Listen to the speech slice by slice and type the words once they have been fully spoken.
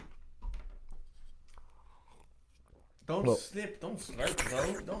Don't slip. Don't slurp,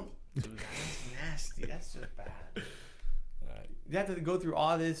 bro. Don't. Dude, that's nasty. That's just bad. You have to go through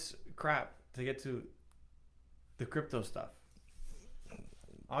all this crap to get to the crypto stuff.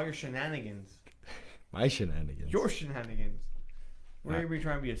 All your shenanigans. My shenanigans. Your shenanigans. We're going to be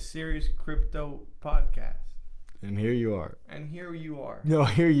trying to be a serious crypto podcast. And here you are. And here you are. No,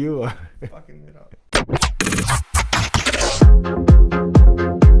 here you are. Fucking it up.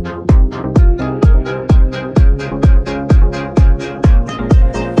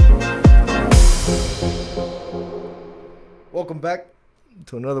 Welcome back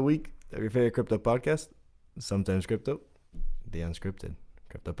to another week of your favorite crypto podcast. Sometimes crypto, the unscripted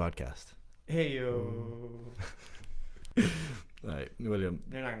crypto podcast. Hey, yo. All right, William.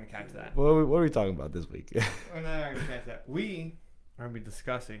 They're not going to catch that. What are we talking about this week? We're not going to catch that. We are going to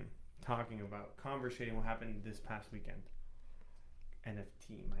be talking about, conversating what happened this past weekend.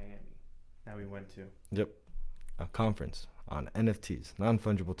 NFT Miami that we went to. Yep. A conference on NFTs,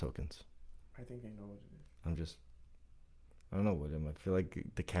 non-fungible tokens. I think they know what it is. I don't know, William. I feel like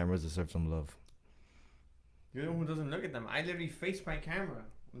the cameras deserve some love. You're the one who doesn't look at them. I literally face my camera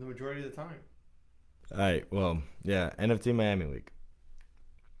the majority of the time. All right. Well, yeah. NFT Miami week.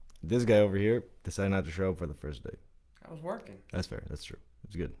 This guy over here decided not to show up for the first day. I was working. That's fair. That's true.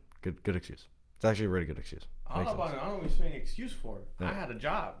 It's good. Good excuse. It's actually a really good excuse. I don't know what he's saying an excuse for. Yeah. I had a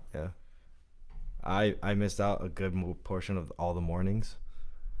job. Yeah. I missed out a good portion of all the mornings.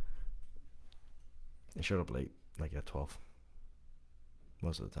 I showed up late, like at 12.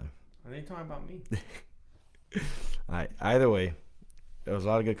 Most of the time. Are they talking about me? Either way, there was a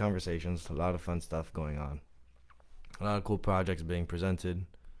lot of good conversations, a lot of fun stuff going on, a lot of cool projects being presented.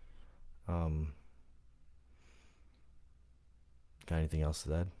 Got anything else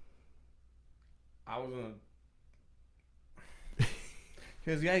to add? I was gonna.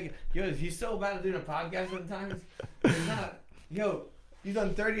 Because he's so bad at doing a podcast sometimes. He's not. Yo, you've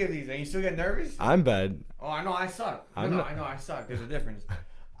done 30 of these and you still get nervous? I'm bad. Oh, I know I suck. I know I suck. There's a difference.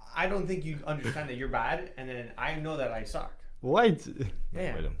 I don't think you understand that you're bad, and then I know that I suck. What?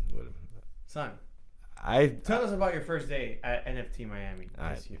 Yeah. Wait a minute. Son, tell us about your first day at NFT Miami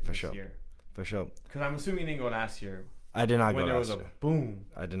this year. For sure. Because I'm assuming you didn't go last year. I did not go last year. When there was a boom.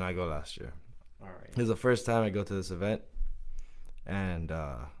 I did not go last year. All right. This is the first time I go to this event, and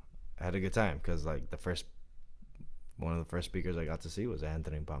I had a good time because like one of the first speakers I got to see was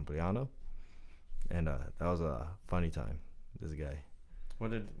Anthony Pompliano, and that was a funny time. This guy.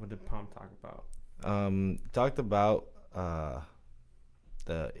 What did Pomp talk about? Talked about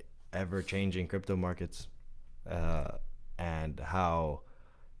the ever-changing crypto markets, and how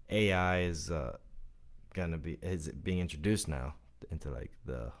AI is being introduced now into like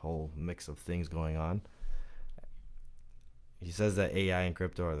the whole mix of things going on. He says that AI and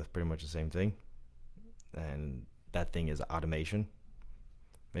crypto are pretty much the same thing, and that thing is automation,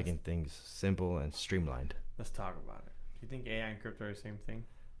 making things simple and streamlined. Let's talk about it. Do you think AI and crypto are the same thing?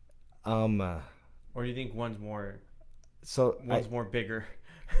 Or do you think one's more bigger?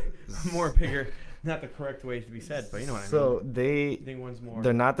 More bigger. Not the correct way to be said, but you know what I mean. So I think one's more.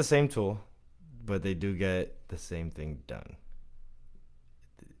 They're not the same tool, but they do get the same thing done.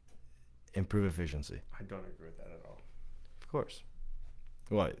 Improve efficiency. I don't agree with that at all. Of course.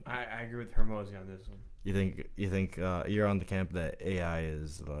 What? I agree with Hermosi on this one. You think you're on the camp that AI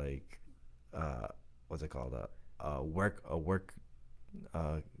is like what's it called?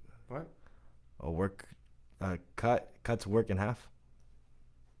 Cuts work in half?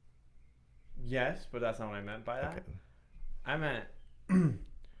 Yes, but that's not what I meant by that. Okay. I meant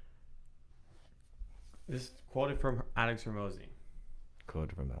this quoted from Alex Hermosi.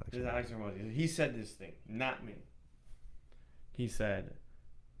 This is Alex Hermosi. He said this thing, not me. He said,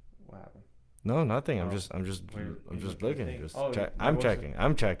 "What happened?" No, nothing. I'm just looking. I'm checking.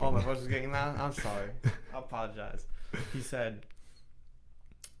 Oh, my voice is getting loud. I'm sorry. I apologize. He said,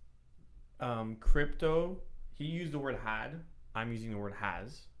 crypto. He used the word had. I'm using the word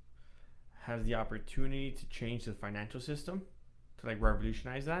has the opportunity to change the financial system, to like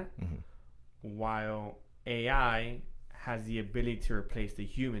revolutionize that, while AI has the ability to replace the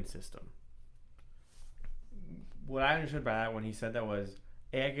human system. What I understood by that when he said that was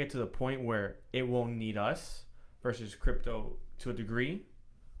AI get to the point where it won't need us, versus crypto to a degree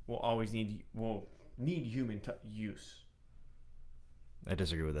will always need human use. I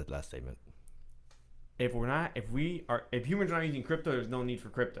disagree with that last statement. If humans are not using crypto, there's no need for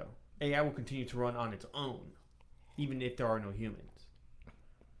crypto. AI will continue to run on its own, even if there are no humans.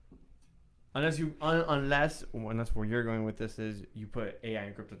 Unless where you're going with this is you put AI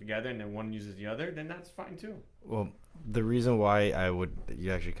and crypto together and then one uses the other, then that's fine too. Well, the reason why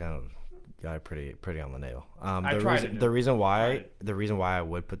you actually kind of got it pretty on the nail. I The tried reason it. the reason why Tried it. the reason why I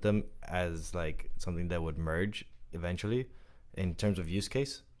would put them as like something that would merge eventually, in terms of use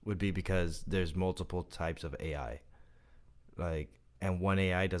case, would be because there's multiple types of AI, like, and one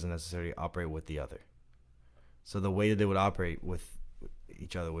AI doesn't necessarily operate with the other. So the way that they would operate with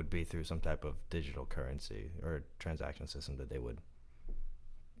each other would be through some type of digital currency or transaction system that they would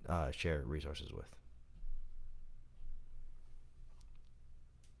share resources with.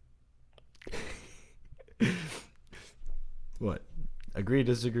 What? Agree,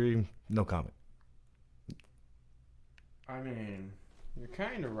 disagree? No comment. I mean, you're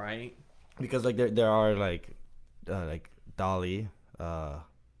kind of right. Because like there are like Dolly,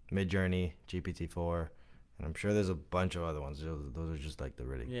 Midjourney, GPT-4, and I'm sure there's a bunch of other ones. Those are just like the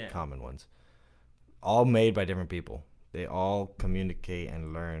really common ones. All made by different people. They all communicate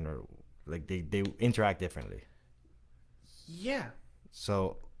and learn, or like they interact differently. Yeah.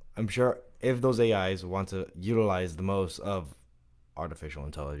 So I'm sure if those AIs want to utilize the most of artificial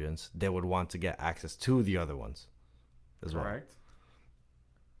intelligence, they would want to get access to the other ones as well. Correct.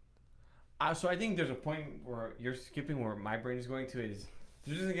 So I think there's a point where you're skipping where my brain is going to is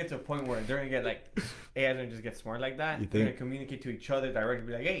they're just gonna get to a point where they're gonna get like AI's gonna just get smart like that. They're gonna communicate to each other directly,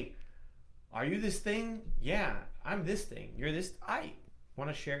 be like, "Hey, are you this thing? Yeah, I'm this thing. You're this. I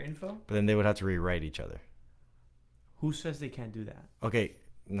want to share info." But then they would have to rewrite each other. Who says they can't do that? Okay,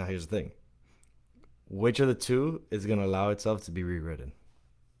 now here's the thing. Which of the two is gonna allow itself to be rewritten?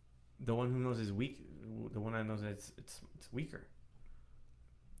 The one who knows is weak. The one that knows that it's weaker.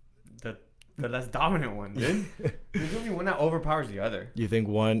 The less dominant one, dude. There's only one that overpowers the other. You think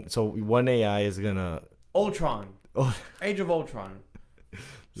one AI is gonna Ultron. Oh, Age of Ultron.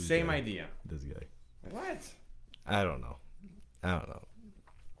 Same guy. idea. This guy. What? I don't know.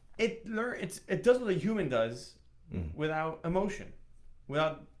 It does what a human does without emotion,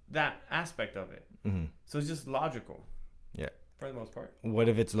 without that aspect of it. Mm-hmm. So it's just logical. Yeah. For the most part. What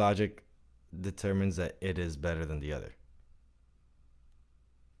if its logic determines that it is better than the other?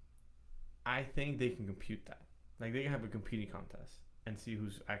 I think they can compute that. Like they can have a competing contest and see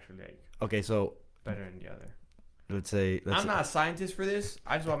who's actually like Okay, so better than the other. I'm not a scientist for this.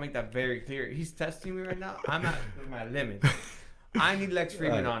 I just want to make that very clear. He's testing me right now. I'm at my limits. I need Lex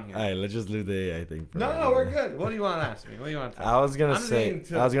Freeman on here. All right, let's just leave the AI thing. No, we're good. What do you want to ask me? What do you want to tell me? I was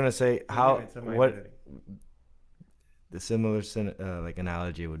gonna say how the similar like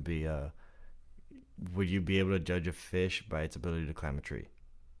analogy would be. Would you be able to judge a fish by its ability to climb a tree?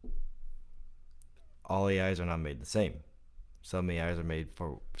 All AIs are not made the same. Some AIs are made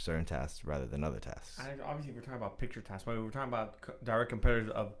for certain tasks rather than other tasks. Obviously, we're talking about picture tasks, but we're talking about direct competitors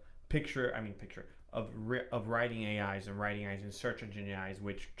of of writing AIs and search engine AIs,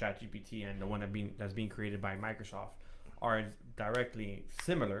 which ChatGPT and the one that's being created by Microsoft are directly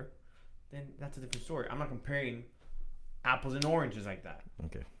similar. Then that's a different story. I'm not comparing apples and oranges like that.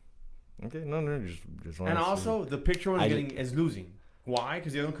 Okay, no, just. And also, the picture one is losing. Why?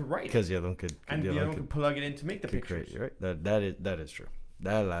 Because the other one could write it. Because the other one could. And the other one could plug it in to make the pictures. Right. That is true.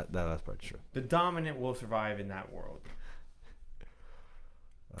 That last part is true. The dominant will survive in that world.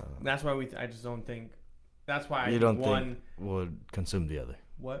 That's why I just don't think. That's why you don't think would consume the other.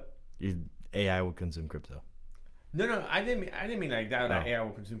 What? AI would consume crypto. No, I didn't mean like that. No. That AI will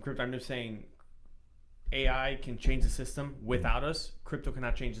consume crypto. I'm just saying, AI can change the system without us. Crypto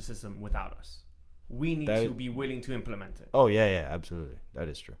cannot change the system without us. We need to be willing to implement it. Oh yeah, absolutely. That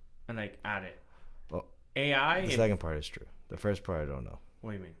is true. And like add it. Well, AI. The second part is true. The first part, I don't know.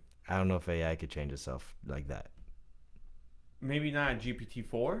 What do you mean? I don't know if AI could change itself like that. Maybe not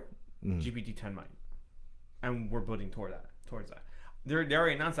GPT-4. GPT-10 might, and we're building towards that. They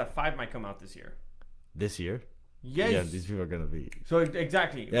already announced that 5 might come out this year. This year? Yes. Yeah, these people are gonna be. So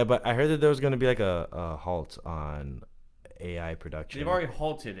exactly. Yeah, but I heard that there was gonna be like a halt on AI production. They've already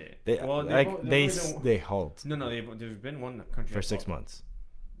halted it. They halt. No, there's been one country for 6 months.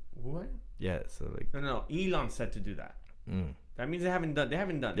 What? Yeah, so like. No. Elon said to do that. That means they haven't done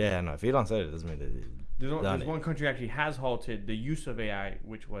it. Yeah, no. If Elon said it, doesn't mean that. There's one country actually has halted the use of AI,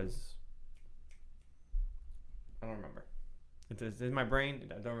 which was. I don't remember. It's in my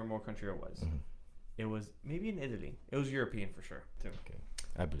brain. I don't remember what country it was. It was maybe in Italy. It was European for sure too. Okay,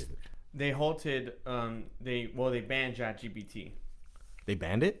 I believe it. They halted. They banned ChatGPT. They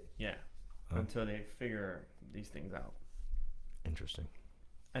banned it? Yeah, until they figure these things out. Interesting.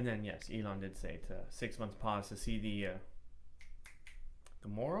 And then yes, Elon did say to 6 months pause to see the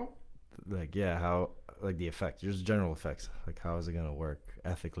moral. Like how the effects, just general effects. Like how is it gonna work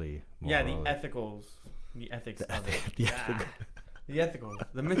ethically? Morally? Yeah, the ethics of it. The ethicals,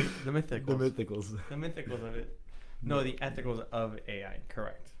 the mythicals of it. No, the ethicals of AI.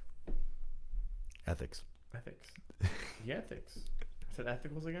 Correct. Ethics. Ethics. The ethics. I said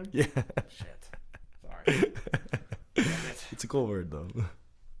ethicals again? Yeah. Shit. Sorry. Damn it. It's a cool word though.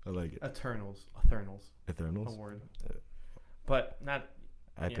 I like it. Eternals. A Eternals. word. But not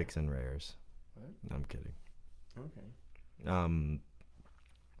Epics and rares. What? No, I'm kidding. okay.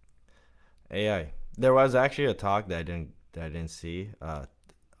 AI. There was actually a talk that I didn't see at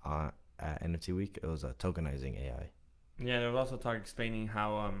NFT week. It was tokenizing AI. Yeah, there was also talk explaining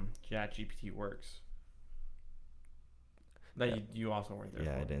how ChatGPT works. That Yeah. you also weren't there.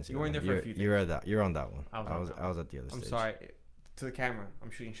 Yeah, for. I didn't see. You weren't there that. for a few things. You're at that. You're on that one. I was at the other stage. I'm sorry. To the camera,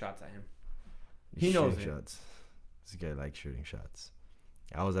 I'm shooting shots at him. You He knows shooting it. shots. This guy likes shooting shots.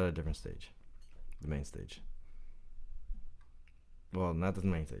 I was at a different stage, the main stage. Well, not the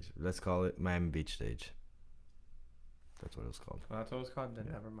main stage. Let's call it Miami Beach stage. That's what it was called. Well, that's what it was called. Then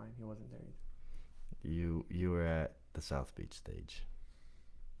Yeah. never mind. He wasn't there either. You were at the South Beach stage.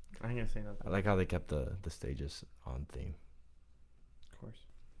 I ain't gonna say nothing. I like how they kept the stages on theme. Of course.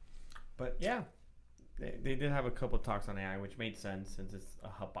 But yeah, they did have a couple talks on AI, which made sense since it's a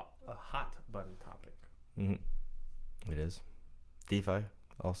hot button topic. It is. DeFi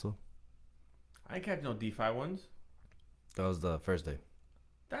also. I didn't catch no DeFi ones. That was the first day.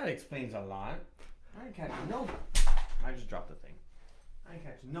 That explains a lot. I didn't catch no. I just dropped the thing. I didn't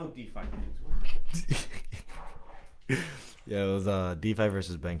catch no DeFi things. Yeah, it was DeFi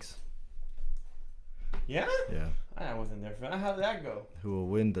versus banks. Yeah? Yeah. I wasn't there for that. How did that go? Who will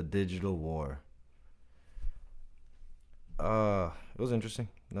win the digital war? It was interesting.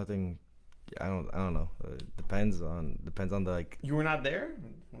 Nothing. I don't know. Depends on the like. You were not there?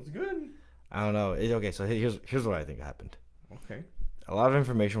 It was good. I don't know. Okay, so here's what I think happened. Okay. A lot of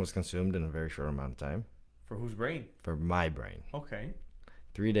information was consumed in a very short amount of time. For whose brain? For my brain. Okay.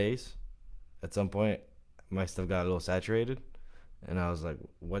 3 days. At some point, my stuff got a little saturated, and I was like,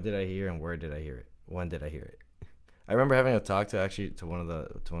 "What did I hear? And where did I hear it? When did I hear it?" I remember having a talk to one of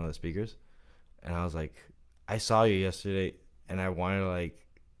the speakers, and I was like, "I saw you yesterday, and I wanted to like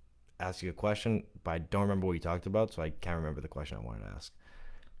ask you a question, but I don't remember what you talked about, so I can't remember the question I wanted to ask."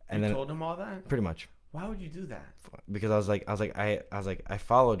 And you then told him all that? pretty much Why would you do that? because I was like I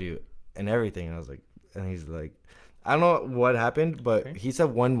followed you and everything, and I was like, and he's like, I don't know what happened, but Okay. he said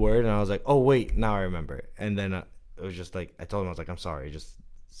one word, and I was like, oh wait, now I remember. And then it was just like I told him, I was like, I'm sorry, just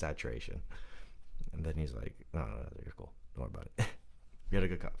saturation. And then he's like, no, you're cool, don't worry about it. We had a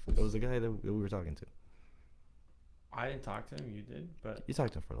good cop. It was the guy that we were talking to. I didn't talk to him. You did, but You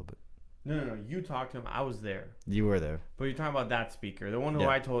talked to him for a little bit. no. You talked to him. I was there. You were there. But you're talking about that speaker, the one who Yeah.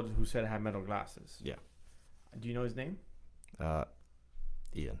 I told who said had metal glasses. Yeah. Do you know his name?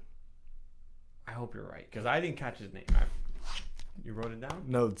 Ian. I hope you're right, because I didn't catch his name. You wrote it down?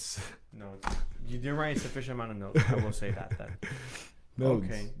 Notes. No, you didn't write a sufficient amount of notes. I will say that then. Notes.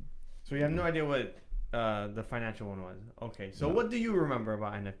 Okay. So you have no idea what the financial one was. Okay. So No. what do you remember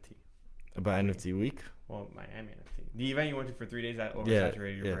about NFT? About NFT week. Well, Miami NFT. The event you went to for 3 days that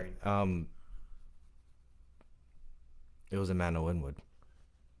oversaturated your brain. It was Emmanuel Winwood.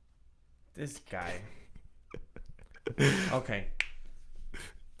 This guy. Okay.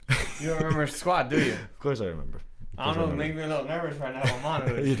 You don't remember squad, do you? Of course I remember. I don't know, it makes me a little nervous right now. I'm on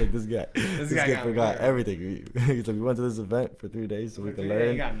it. He's like, this guy. This guy got me forgot weird. everything. He's like, we went to this event for 3 days so we can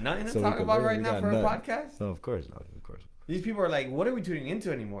learn. You got nothing to so we talk can about learn. right We now got for a nothing. podcast? No, of course not. Of course. These people are like, what are we tuning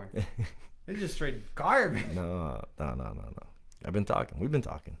into anymore? It's just straight garbage. No. I've been talking. We've been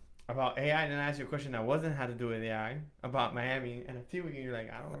talking. About AI, and then I asked you a question that wasn't had to do with AI. About Miami NFT week, and you're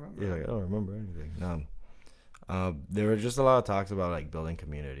like, I don't remember. You're like, I don't remember anything. No. There were just a lot of talks about like building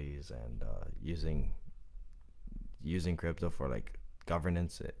communities and using crypto for like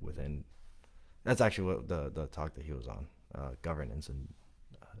governance within. That's actually what the talk that he was on, governance and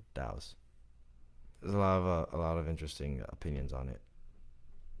DAOs. There's a lot of interesting opinions on it.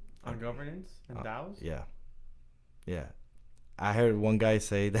 On governance and DAOs? Yeah. I heard one guy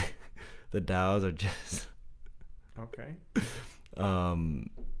say that the DAOs are just Okay.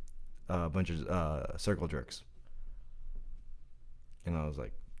 a bunch of circle jerks. And I was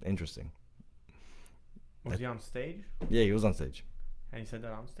like, interesting. Was he on stage? Yeah, he was on stage. And he said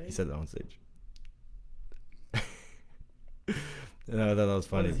that on stage? He said that on stage. And I thought that was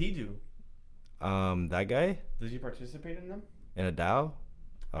funny. What does he do? That guy Does he participate in them? in a DAO?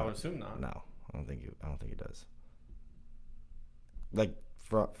 I would assume not. No, I don't think he does. Like,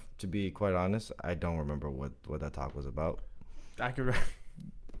 to be quite honest, I don't remember what that talk was about. I could.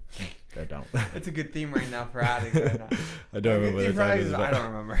 I don't. It's a good theme right now for addicts. Right now. I don't remember what that talk was about. I don't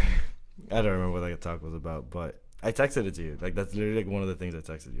remember. I don't remember what that talk was about, but I texted it to you. Like, that's literally like one of the things I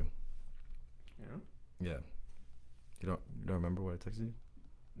texted you. Yeah. Yeah. You don't remember what I texted you?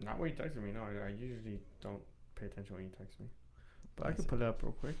 Not when you texted me. No, I usually don't pay attention when you text me. But I I could see. pull it up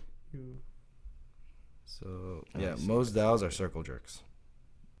real quick. You. So Let yeah, me see most what's DAOs on are circle jerks.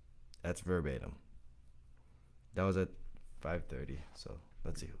 That's verbatim. That was at 5:30. So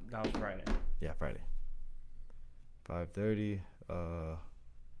let's see. That was Friday. Yeah, Friday. 5:30.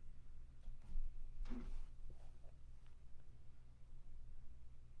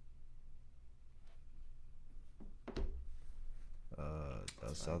 That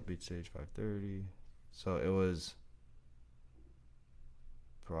was South Beach Stage 5:30. So it was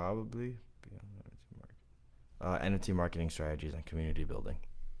probably NFT marketing strategies and community building.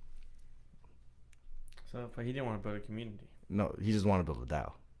 So, but he didn't want to build a community. No, he just wanted to build a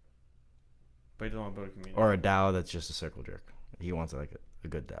DAO But he doesn't want to build a community. or a DAO that's just a circle jerk. He wants like a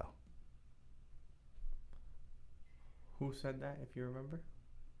good DAO. Who said that? If you remember.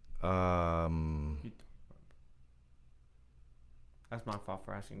 Um, That's my fault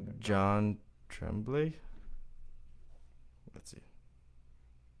for asking. John Tremblay. Let's see.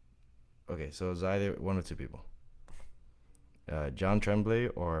 Okay, so it's either one of two people. John Tremblay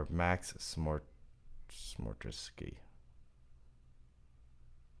or Max Smortrisky.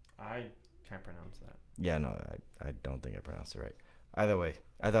 I can't pronounce that. Yeah, no, I don't think I pronounced it right. Either way,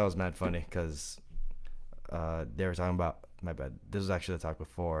 I thought it was mad funny because they were talking about, my bad, this was actually the talk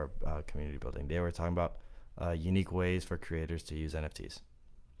before community building. They were talking about unique ways for creators to use NFTs.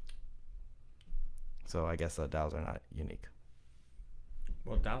 So I guess the DAOs are not unique.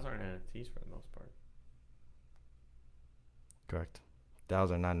 Well, DAOs aren't NFTs for the most part. Correct.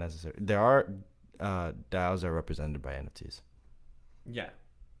 DAOs are not necessary. There are DAOs that are represented by NFTs. Yeah.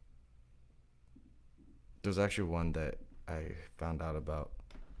 There's actually one that I found out about.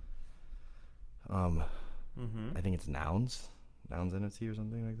 I think it's Nouns NFT or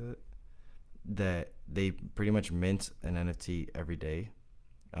something like that. That they pretty much mint an NFT every day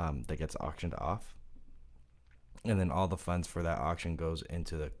that gets auctioned off. And then all the funds for that auction goes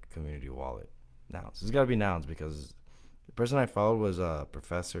into the community wallet. Nouns. It's got to be Nouns because the person I followed was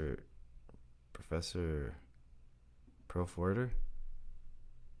Professor Pro Forwarder.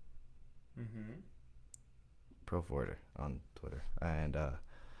 Pro Forwarder on Twitter. And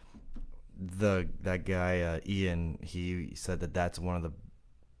that guy Ian, he said that that's one of the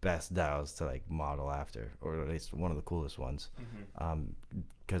best DAOs to like model after, or at least one of the coolest ones,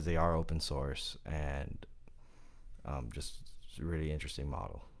 because they are open source and just really interesting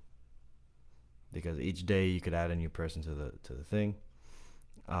model. Because each day you could add a new person to the thing,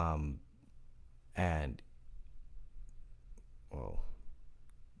 and well,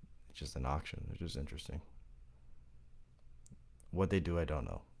 it's just an auction. It's just interesting. What they do, I don't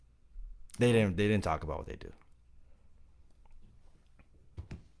know. They didn't talk about what they do.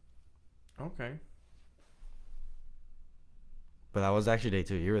 Okay. But that was actually day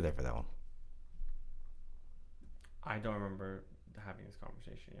 2. You were there for that one. I don't remember having this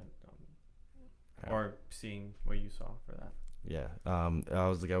conversation yet, Yeah. or seeing what you saw for that. Yeah. I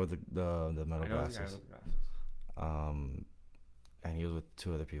was the guy with the metal I know the guy glasses. with the glasses. And he was with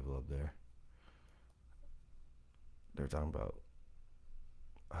 2 other people up there. They were talking about.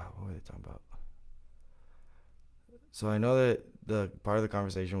 What were they talking about? So I know that the part of the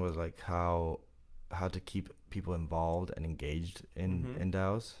conversation was like how to keep people involved and engaged in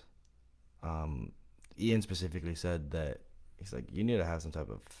DAOs. Ian specifically said that he's like, you need to have some type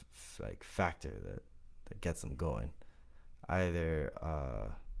of like factor that gets them going. Either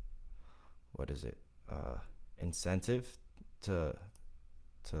incentive to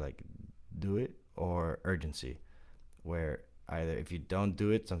like do it, or urgency, where either if you don't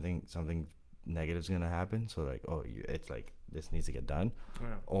do it, something negative is gonna happen. So like, it's like this needs to get done.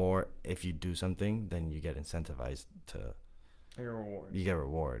 Yeah. Or if you do something, then you get incentivized to. Like a reward. You get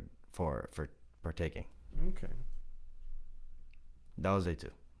reward for partaking. Okay. That was day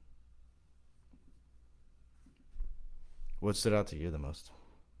 2. What stood out to you the most?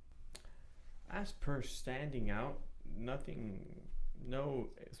 As per standing out, nothing, no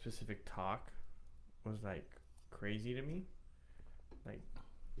specific talk was like crazy to me. Like,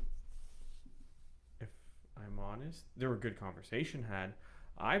 if I'm honest, there were good conversation had.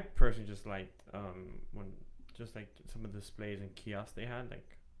 I personally just liked when just like some of the displays and kiosks they had,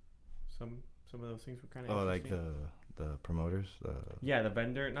 like some of those things were kind of Like the promoters. Yeah, the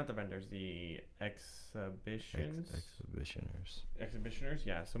exhibitions. Exhibitioners,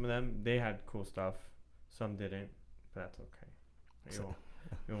 yeah. Some of them, they had cool stuff. Some didn't, but that's okay.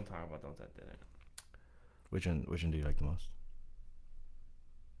 We won't talk about those that didn't. Which one do you like the most?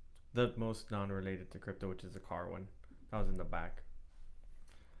 The most non-related to crypto, which is the car one. That was in the back.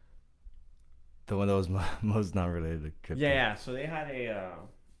 The one that was most non-related to crypto. Yeah. So they had a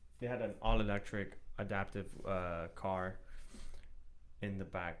they had an all electric adaptive car in the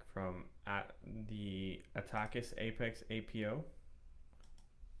back from the Atakis Apex APO.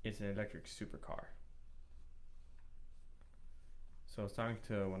 It's an electric supercar. So I was talking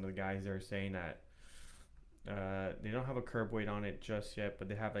to one of the guys there saying that they don't have a curb weight on it just yet, but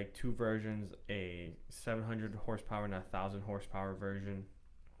they have like two versions: a 700 horsepower and a 1,000 horsepower version,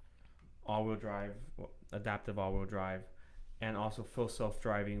 all-wheel drive, adaptive all-wheel drive, and also full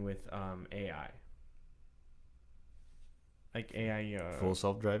self-driving with AI. Like AI. Full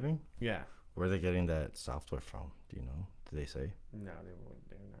self-driving? Yeah. Where are they getting that software from? Do you know? Did they say? No,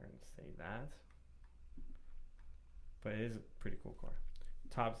 they're not going to say that. But it is a pretty cool car.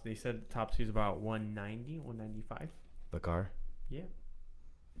 They said top speed is about 190, 195. The car? Yeah.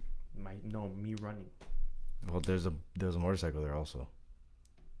 Me running. Well, there's a motorcycle there also.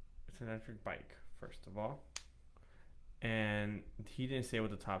 It's an electric bike, first of all. And he didn't say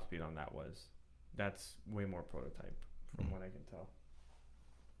what the top speed on that was. That's way more prototype, from what I can tell.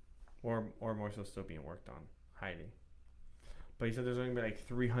 Or more so still being worked on, highly. But he said there's only like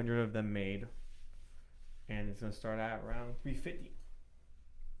 300 of them made. And it's going to start at around 350.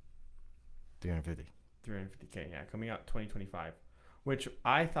 350K, yeah, coming out 2025. Which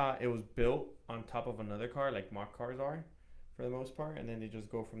I thought it was built on top of another car, like mock cars are, for the most part. And then they just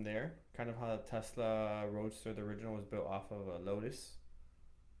go from there. Kind of how the Tesla Roadster, the original, was built off of a Lotus.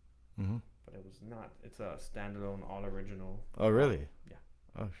 Mm-hmm. But it was not. It's a standalone, all original. Oh, really? Yeah.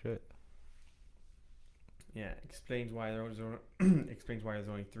 Oh, shit. Yeah, explains why there's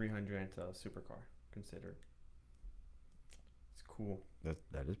only 300 into a supercar considered. It's cool.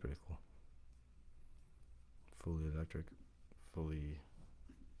 That is pretty cool. Fully electric, fully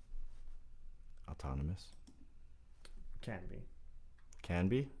autonomous. Can be. Can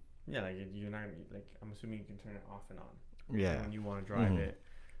be? Yeah, like you're not like. I'm assuming you can turn it off and on. Yeah. So when you want to drive it,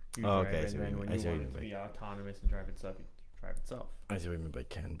 you drive it, and then when you want it to be autonomous and drive itself, you drive itself. I see what you mean by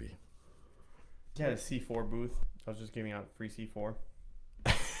can be. Yeah, the C4 booth. I was just giving out free C4.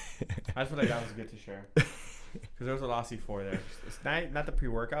 I just feel like that was good to share because there was a lot of C4 there. It's not the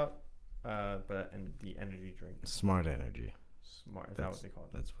pre-workout, but and the energy drink. Smart energy. Smart. Is that what they call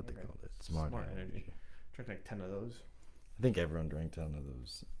it? That's what they call it. Smart energy. Drank like 10 of those. I think everyone drank 10 of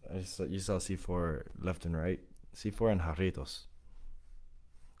those. You saw C4 left and right. C4 and jarritos.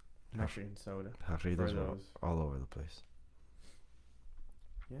 Actually, in soda. Jarritos were all over the place.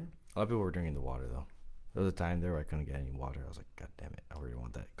 Yeah. A lot of people were drinking the water though. There was a time there where I couldn't get any water. I was like, God damn it! I really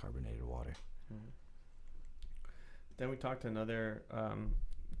want that carbonated water. Then we talked to another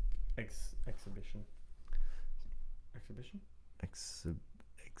exhibition. Exhibition.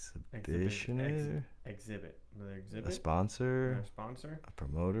 Exhibitioner. Exhibit. Another exhibit. A sponsor. Another sponsor. A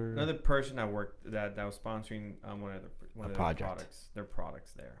promoter. Another person that worked that was sponsoring one of their products. Their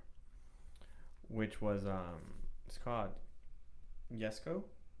products there. Which was it's called Yesco.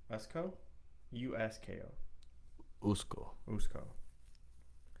 Usco. Usco.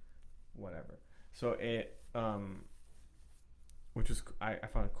 Whatever. So it which was I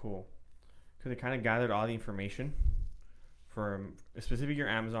found it cool because it kind of gathered all the information from specifically your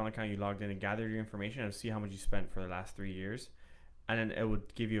Amazon account. You logged in and gathered your information and see how much you spent for the last 3 years, and then it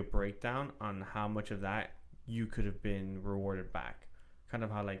would give you a breakdown on how much of that you could have been rewarded back. Kind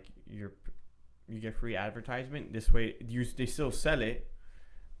of how like you get free advertisement this way. They still sell it,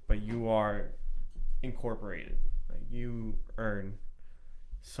 but you are incorporated. Like you earn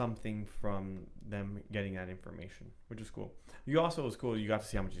something from them getting that information, which is cool. You also was cool. You got to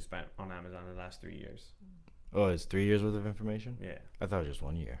see how much you spent on Amazon in the last 3 years. Oh, it's 3 years worth of information? Yeah. I thought it was just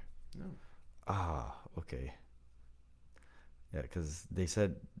 1 year. No. Ah, okay. Yeah, because they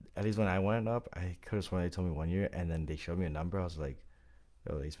said, at least when I went up, I could have sworn they told me 1 year, and then they showed me a number. I was like,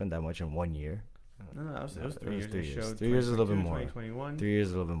 oh, they spent that much in 1 year? No, it was 3 years. 3 years. Showed 3 years is a little bit more. 2021. 3 years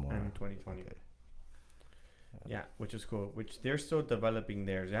is a little bit more. And 2020. Okay. Yeah, which is cool. Which they're still developing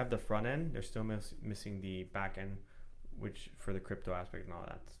theirs. They have the front end. They're still missing the back end, which for the crypto aspect and all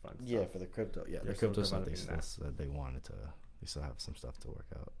that's fun. Yeah, stuff. for the crypto. Yeah, They're the crypto still stuff they developing still said they wanted to. They still have some stuff to work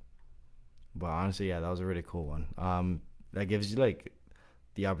out. But honestly, yeah, that was a really cool one. That gives you like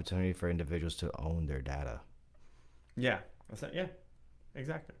the opportunity for individuals to own their data. Yeah, that's it. Yeah,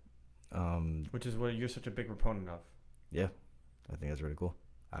 exactly. Which is what you're such a big proponent of. Yeah, I think that's really cool.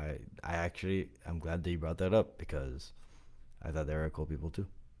 I'm glad that you brought that up because I thought they were cool people too.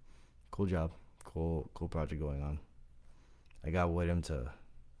 Cool job, cool project going on. I got William to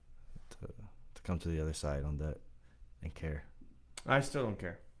come to the other side on that and care. I still don't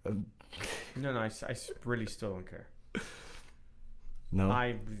care. No, I really still don't care.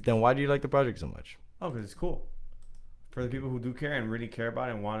 No. Then why do you like the project so much? Oh, because it's cool. For the people who do care and really care about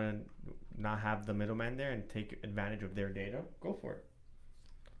it and want to not have the middleman there and take advantage of their data, go for it.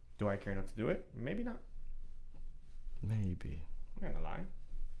 Do I care enough to do it? Maybe not. Maybe. I'm not gonna lie.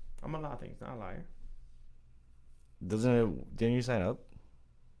 I'm a lot of things, not a liar. Didn't you sign up?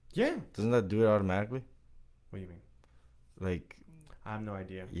 Yeah. Doesn't that do it automatically? What do you mean? Like, I have no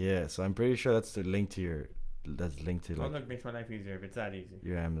idea. yeah. So I'm pretty sure that's linked to Oh, like look, makes my life easier if it's that easy.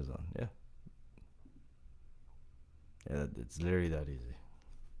 your Amazon. Yeah. Yeah, it's literally that easy.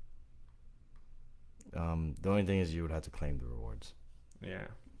 The only thing is you would have to claim the rewards. Yeah.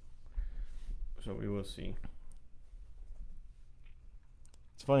 So we will see.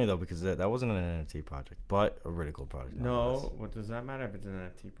 It's funny though because that wasn't an NFT project, but a really cool project. No, what does that matter if it's an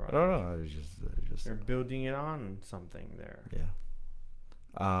NFT project? I don't know. It was just They're building it on something there.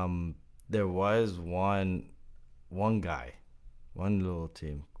 Yeah. There was one guy, one little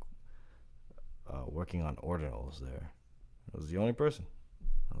team, working on ordinals there. It was the only person.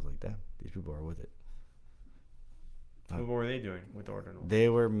 I was like, damn, these people are with it. What were they doing with ordinals? They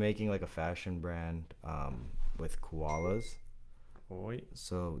were making like a fashion brand, with koalas. Boy.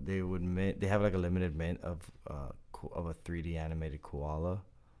 So they have like a limited mint of a 3D animated koala.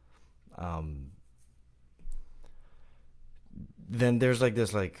 Then there's like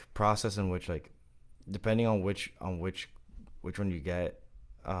this like process in which like depending on which one you get,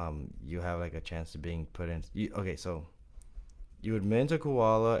 you have like a chance of being put in. Okay, so you would mint a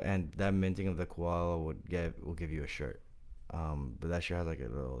koala, and that minting of the koala will give you a shirt. But that shirt has like a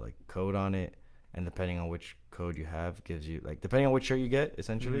little like code on it, and depending on which code you have, gives you like depending on which shirt you get,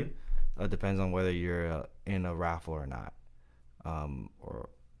 essentially, depends on whether you're in a raffle or not. Or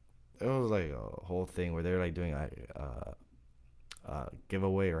it was like a whole thing where they're like doing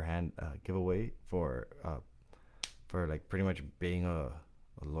giveaway or giveaway for like pretty much being a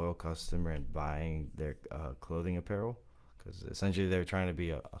loyal customer and buying their clothing apparel, because essentially they're trying to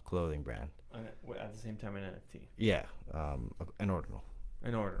be a clothing brand. At the same time, an NFT. Yeah, an ordinal.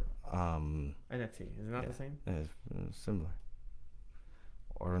 An order. NFT is it not the same? It's similar.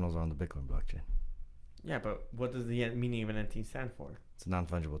 Ordinals are on the Bitcoin blockchain. Yeah, but what does the meaning of an NFT stand for? It's a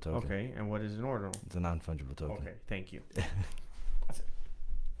non-fungible token. Okay, and what is an ordinal? It's a non-fungible token. Okay, thank you. That's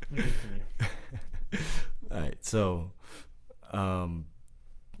it. All right, so,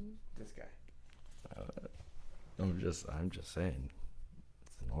 this guy. I'm just saying,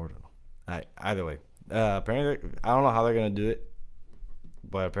 it's an ordinal. All right, either way, apparently I don't know how they're gonna do it,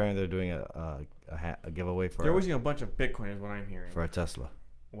 but apparently they're doing a giveaway for. They're using a bunch of Bitcoin, is what I'm hearing. For a Tesla.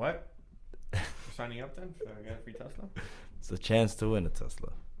 What? You're signing up then? Should I get a free Tesla? It's a chance to win a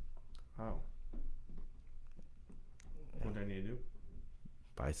Tesla. Oh. What do I need to do?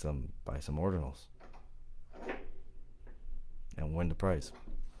 Buy some ordinals. And win the prize.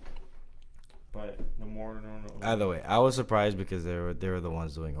 But the more either way, I was surprised because they were the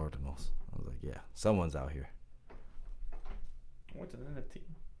ones doing ordinals. I was like, yeah, someone's out here. What's an NFT?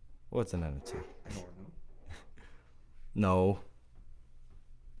 What's an NFT? An ordinal. No.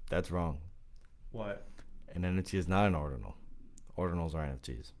 That's wrong. What? An NFT is not an ordinal. Ordinals are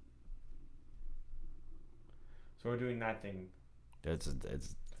NFTs. So we're doing that thing. It's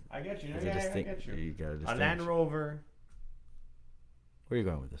I get you. I get you. You gotta a Land Rover. Where are you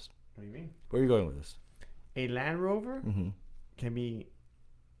going with this? What do you mean? Where are you going with this? A Land Rover can be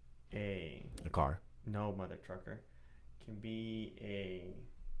a car. No, mother trucker. Can be a.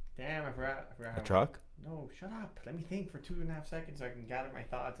 Damn, I forgot. A truck? No, shut up. Let me think for 2.5 seconds so I can gather my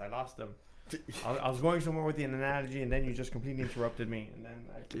thoughts. I lost them. I was going somewhere with the analogy, and then you just completely interrupted me, and then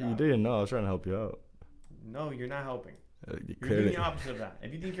I forgot. You didn't know. I was trying to help you out. No, you're not helping. You're doing the opposite of that.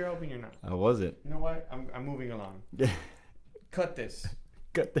 If you think you're helping, you're not. I wasn't. You know what? I'm moving along. Cut this.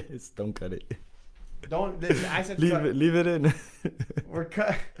 Cut this. Don't cut it. Don't. This, I said leave cut. it. Leave it in. We're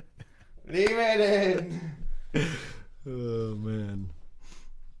cut. Leave it in. Oh man.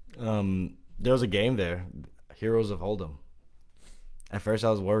 There was a game there, Heroes of Hold'em. At first, I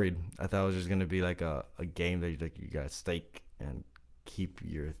was worried. I thought it was just gonna be like a game that you gotta stake and keep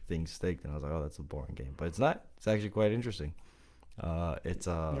your thing staked, and I was like, oh, that's a boring game. But it's not. It's actually quite interesting. It's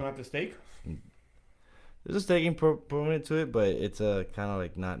You don't have to stake. There's a staking component to it, but it's kind of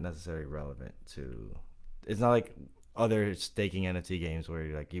like not necessarily relevant to. It's not like other staking NFT games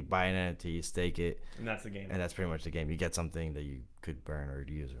where you buy an NFT, you stake it, and that's the game. And that's pretty much the game. You get something that you could burn or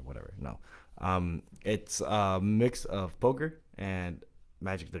use or whatever. No, it's a mix of poker and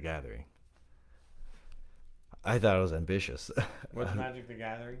Magic the Gathering. I thought it was ambitious. What's Magic the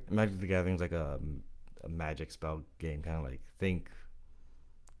Gathering? Magic the Gathering is like a magic spell game, kind of like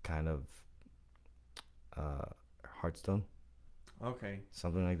Hearthstone. Okay.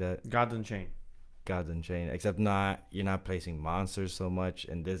 Something like that. Gods Unchained. Gods Unchained, except you're not placing monsters so much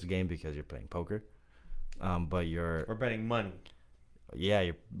in this game because you're playing poker. But We're betting money.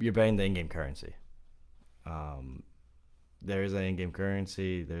 Yeah, you're betting the in-game currency. There is an in-game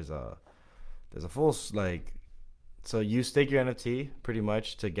currency. There's a full like, so you stake your NFT pretty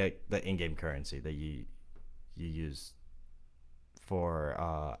much to get the in-game currency that you use for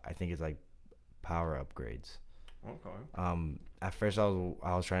I think it's like power upgrades. Okay. At first I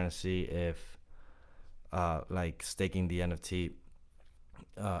was trying to see if like staking the NFT,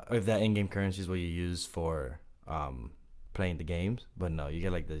 if that in-game currency is what you use for playing the games, but no, you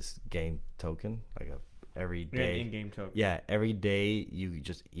get like this game token, like every day. Yeah, in-game token. Yeah, every day you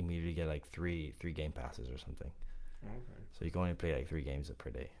just immediately get like three game passes or something. Okay. So you can only play like 3 games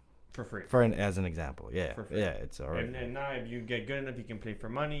per day. For free. As an example, yeah, For free. yeah, it's alright. And now if you get good enough, you can play for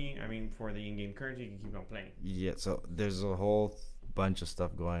money. I mean, for the in-game currency, you can keep on playing. Yeah, so there's a whole bunch of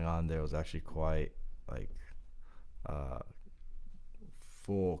stuff going on there. It was actually quite like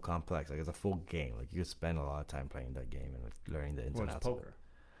full complex. Like it's a full game. Like you could spend a lot of time playing that game and learning the ins and outs. Poker.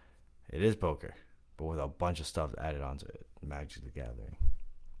 It is poker, but with a bunch of stuff added onto it. Magic the Gathering,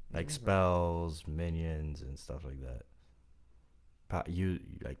 like spells, minions, and stuff like that. You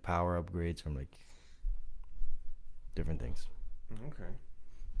like power upgrades from like different things. Okay.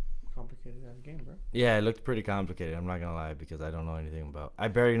 Complicated as a game, bro. Yeah, it looked pretty complicated. I'm not gonna lie because I don't know anything about. I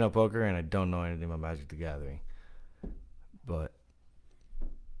barely know poker and I don't know anything about Magic the Gathering. But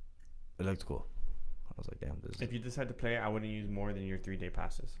it looked cool. I was like, damn, this. If you decide to play it, I wouldn't use more than your 3-day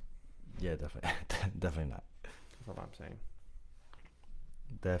passes. Yeah, definitely, definitely not. That's what I'm saying.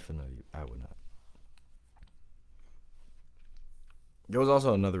 Definitely, I would not. There was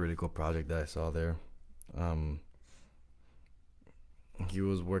also another really cool project that I saw there. He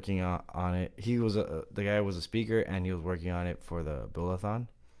was working on it. He was the guy was a speaker, and he was working on it for the Build-a-thon.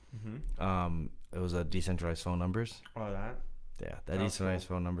 Mm-hmm. It was a decentralized phone numbers. Oh, that? Yeah, that decentralized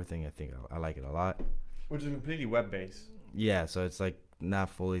phone number thing. I think I like it a lot. Which is completely web-based. Yeah, so it's like not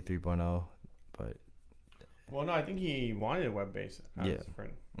fully 3.0, but. Well, no, I think he wanted it web-based. Yeah.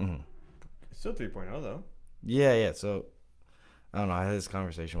 Mm-hmm. It's still 3.0 though. Yeah. So I don't know. I had this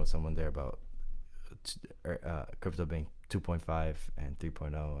conversation with someone there about crypto being 2.5 and 3.0,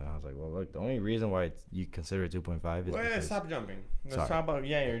 and I was like, well, look, the only reason why you consider it 2.5 is because... Stop jumping. Let's talk about...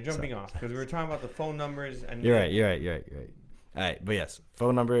 Yeah, you're jumping off, because we were talking about the phone numbers and... You're right. All right, but yes,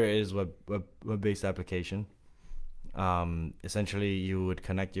 phone number is web-based application. Essentially, you would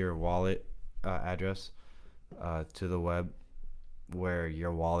connect your wallet address to the web, where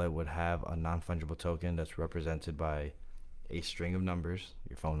your wallet would have a non-fungible token that's represented by a string of numbers,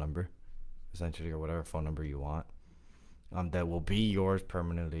 your phone number, essentially, or whatever phone number you want, that will be yours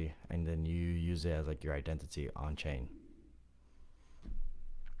permanently, and then you use it as like your identity on chain.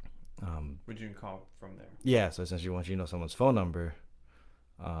 Which you can call from there. Yeah, so essentially, once you know someone's phone number,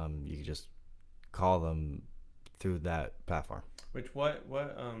 you can just call them through that platform. Which what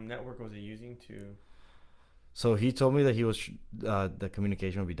network was he using to? So he told me that he was the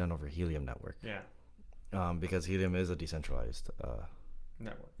communication would be done over Helium network. Yeah. Because Helium is a decentralized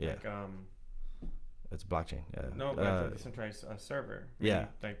network. Yeah. Like, it's blockchain. Yeah. No, but it's a decentralized server. Maybe, yeah.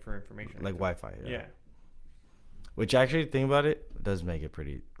 Like for information. Like Wi-Fi. Yeah. Which actually, think about it, does make it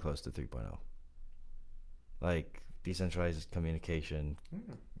pretty close to 3.0. Like decentralized communication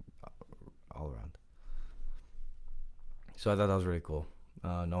all around. So I thought that was really cool.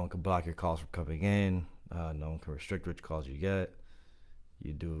 No one can block your calls from coming in. No one can restrict which calls you get.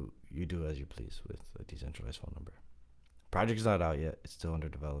 You do as you please with a decentralized phone number. Project's not out yet. It's still under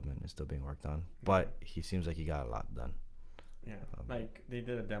development. It's still being worked on. But he seems like he got a lot done. Yeah, like they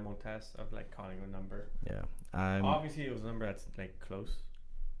did a demo test of like calling a number. Yeah, obviously it was a number that's like close.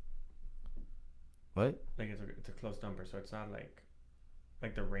 What? Like it's a close number, so it's not like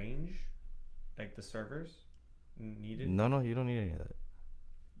the range, like the servers needed. No, you don't need any of that.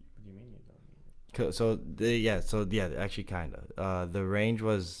 What do you mean you don't need it? So actually kind of. The range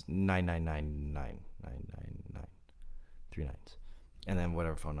was 9999999 3 nines, and then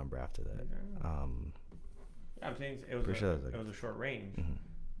whatever phone number after that. I'm saying it was a short range. Mm-hmm.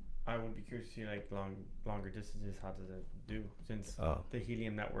 I would be curious to see like longer distances. How does it do? Since the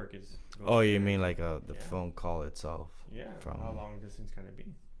Helium network is. Oh, you mean like the phone call itself? Yeah. From how long distance can it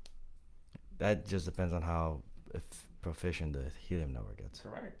be? That just depends on how proficient the Helium network gets.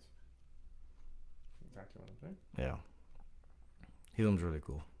 Correct. Exactly what I'm saying. Yeah. Helium's really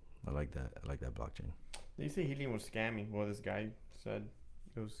cool. I like that. I like that blockchain. They say Helium was scamming. Well, this guy said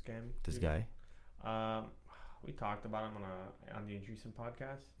it was scamming. This guy? We talked about him on the Recent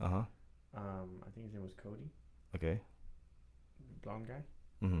podcast. I think his name was Cody. Okay. Blonde guy.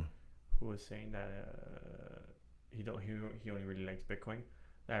 Mm-hmm. who was saying that he only really likes Bitcoin.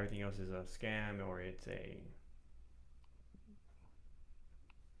 That everything else is a scam or it's a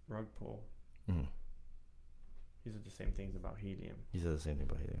rug pull. Mm. These are the same things about helium. He said the same thing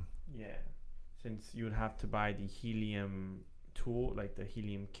about helium. Yeah, since you would have to buy the helium tool, like the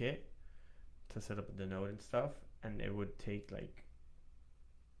helium kit, to set up the node and stuff, and it would take like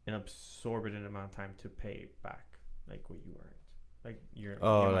an absorbent amount of time to pay back, like what you earned, like your.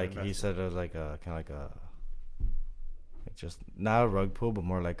 Oh, your like investment. he said, it was like a kind of like a, like just not a rug pull, but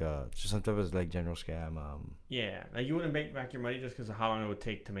more like a just some type of like general scam. Yeah, like you wouldn't make back your money just because of how long it would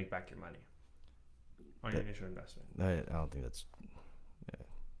take to make back your money on your That- initial investment. I don't think that's, yeah,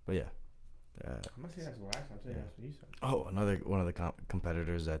 but yeah. I'm not saying that's what I said. I'm saying Yeah. that's what he said. Oh, another one of the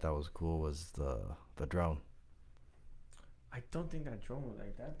competitors that I thought was cool was the drone. I don't think that drone was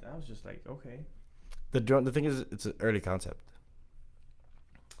like that. That was just like okay. The drone. The thing is, it's an early concept.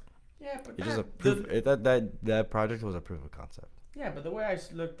 Yeah, but It's just a proof. That project was a proof of concept. yeah, but the way I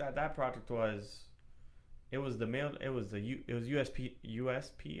looked at that project was, it was the mail. It was it was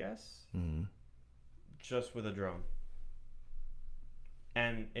USPS Mm-hmm. just with a drone,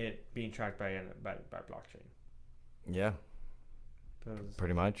 and it being tracked by blockchain. Yeah, 'Cause,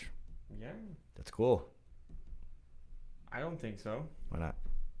 pretty much. yeah, That's cool. I don't think so. Why not?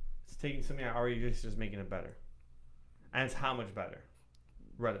 It's taking something that already exists, just making it better, and it's how much better,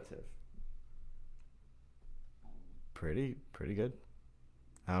 relative. Pretty good.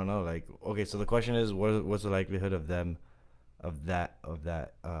 I don't know. Like, okay, so the question is, what's the likelihood of them, of them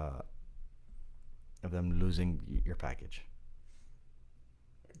losing your package?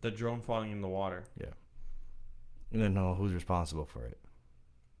 The drone falling in the water. Yeah. And then know who's responsible for it.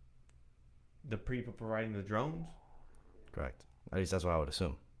 The people providing the drones. Correct. At least that's what I would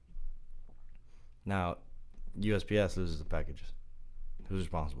assume. Now, USPS loses the packages. Who's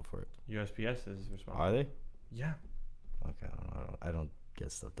responsible for it? USPS is responsible. Are they? Yeah. Okay, I don't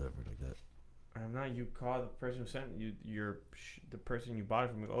get stuff delivered like that. And now you call the person who sent you the person you bought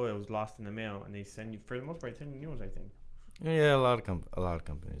it from. Oh, it was lost in the mail, and they send you, for the most part, send you new ones, I think. Yeah, a lot of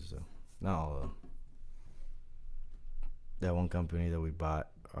companies do. Not all of them. That one company that we bought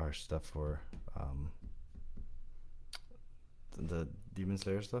our stuff for, the Demon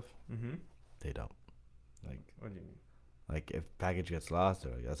Slayer stuff, Mm-hmm. they don't. Like, What do you mean? like if package gets lost,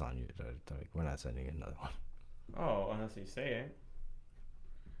 they're like, that's on you. They're like, we're not sending you another one. Oh, unless you say it.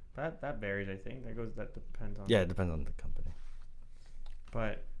 That varies, I think. That depends on. Yeah, it depends on the company.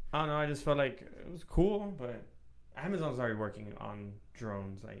 But I don't know. I just felt like it was cool, but Amazon's already working on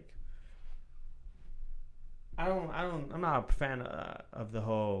drones. Like, I'm not a fan of the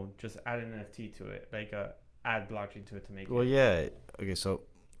whole just add an NFT to it, like add blockchain to it to make Well, it. yeah. Okay, so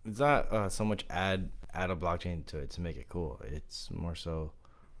it's not so much add a blockchain to it to make it cool. It's more so,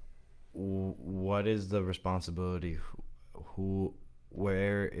 what is the responsibility? Who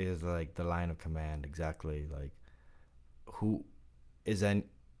where is like the line of command exactly? Like, who is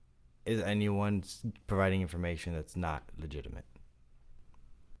anyone providing information that's not legitimate?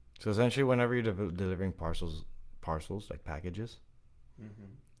 So essentially, whenever you're delivering parcels like packages,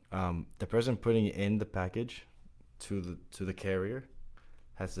 Mm-hmm. the person putting in the package to the carrier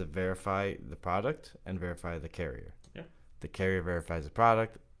has to verify the product and verify the carrier. Yeah. The carrier verifies the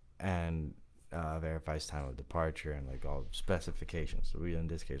product and verifies time of departure and like all specifications. So in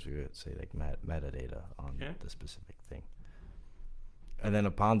this case, we would say like metadata on the specific thing. And then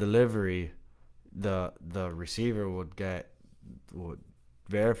upon delivery, the receiver would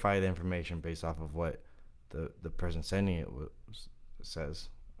verify the information based off of what the person sending it says.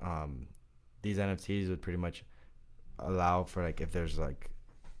 These NFTs would pretty much allow for like if there's like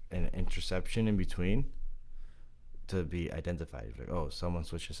an interception in between to be identified. Like, oh, someone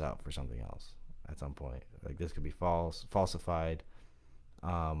switched this out for something else at some point. Like this could be falsified,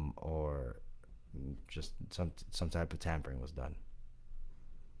 or just some type of tampering was done.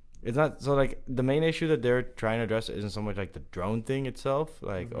 It's not so like the main issue that they're trying to address isn't so much like the drone thing itself.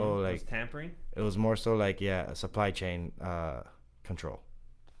 Like It's tampering. it was more so like a supply chain control.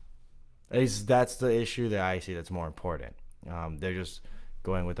 At least that's the issue that I see that's more important. They're just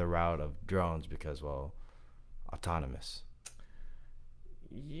going with the route of drones because, well, autonomous.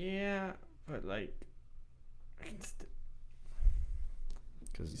 Yeah, but like,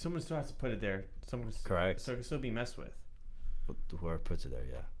 Because someone still has to put it there. correct. So it can still be messed with. Whoever puts it there,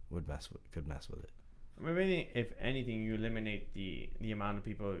 yeah, could mess with it. I mean, maybe if anything, you eliminate the amount of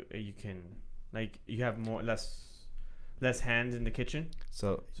people you can, like, you have less hands in the kitchen,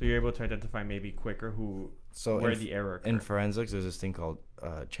 So you're able to identify maybe quicker where the error occurred. in forensics, there's this thing called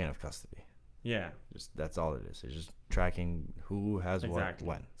chain of custody. Yeah. Just that's all it is. It's just tracking who has Exactly.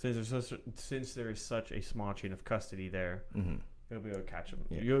 what when. Since there is such a small chain of custody there, Mm-hmm. you'll be able to catch them.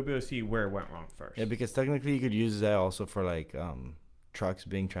 Yeah. You'll be able to see where it went wrong first. Yeah, because technically you could use that also for like trucks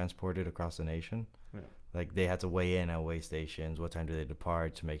being transported across the nation. Yeah. Like they had to weigh in at weigh stations. What time do they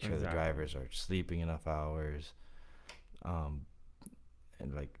depart to make sure the Exactly. drivers are sleeping enough hours, and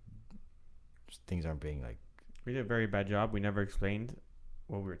like just things aren't being like. We did a very bad job. We never explained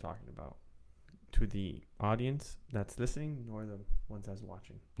what we were talking about to the audience that's listening, nor the ones that's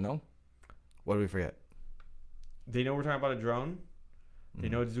watching. No, what did we forget? They know we're talking about a drone. They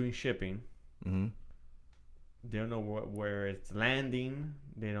know it's doing shipping. Mm-hmm. They don't know where it's landing.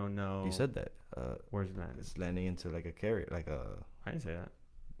 They don't know. You said that. Where's it landing? It's landing into like a carrier, like a. I didn't say that.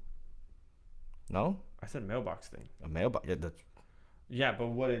 No. I said mailbox thing. A mailbox. Yeah, that's. Yeah, but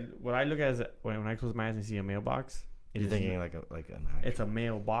what I look at is when I close my eyes and see a mailbox, You're thinking like an. It's a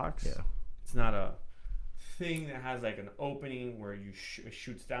mailbox. Yeah. It's not a thing that has like an opening where you it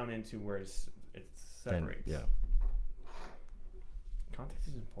shoots down into where it separates. Yeah. Context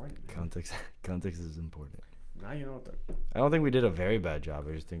is important. Man. Context is important. Now you know what the. I don't think we did a very bad job.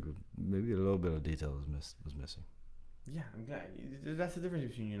 I just think maybe a little bit of detail was missing. Yeah, I'm glad. That's the difference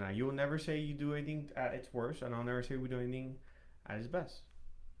between you and I. You'll never say you do anything at its worst, and I'll never say we do anything at its best.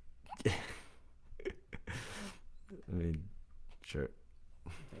 I mean, sure.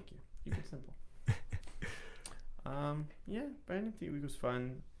 Thank you. Keep it simple. Yeah, but NFT week was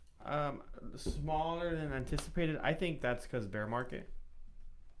fun. Smaller than anticipated. I think that's because bear market.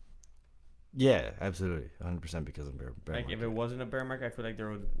 Yeah, absolutely, 100% because of bear like market. if it wasn't a bear market, I feel like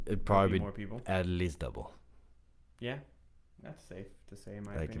there would It'd probably be be more people. at least double. Yeah, that's safe to say in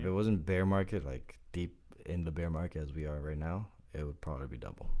my Like opinion. if it wasn't bear market, like deep in the bear market as we are right now, it would probably be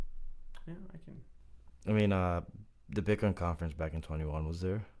double. Yeah, I can. I mean, the Bitcoin conference back in 21 was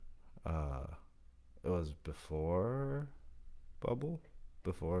there. It was before bubble,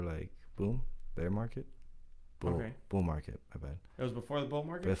 before like boom, bear market. Bull market, my bad. It was before the bull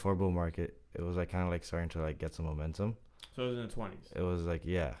market? Before bull market. It was like kind of like starting to like get some momentum. So it was in the 20s. It was like,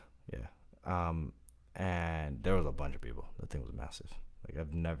 yeah. And there was a bunch of people. The thing was massive. Like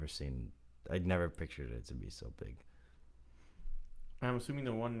I'd never pictured it to be so big. I'm assuming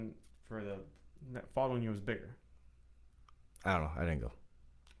the one for the following year was bigger. I don't know. I didn't go.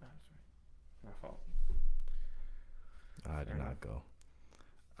 That's right. My fault. I did not go.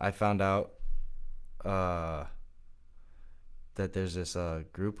 I found out that there's this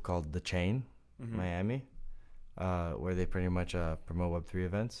group called The Chain, Miami, where they pretty much promote Web3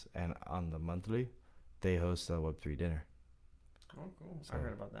 events, and on the monthly, they host a Web3 dinner. Oh, cool. So, I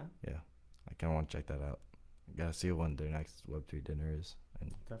heard about that. Yeah, I kind of want to check that out. Gotta see when their next Web3 dinner is,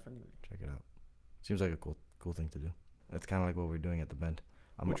 and Definitely. check it out. Seems like a cool thing to do. That's kind of like what we're doing at the Bend.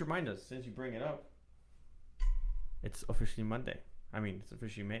 Which reminds us, since you bring it up, it's officially Monday. I mean, it's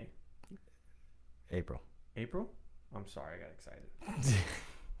officially May. April. April? I'm sorry, I got excited.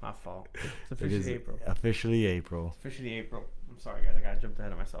 My fault. It's officially April. Officially April. It's officially April. I'm sorry, guys. I got jumped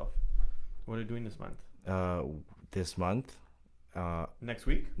ahead of myself. What are you doing this month? This month. Next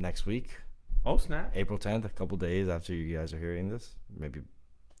week? Next week. Oh, snap. April 10th, a couple days after you guys are hearing this. Maybe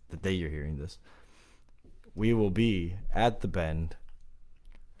the day you're hearing this. We will be at the Bend.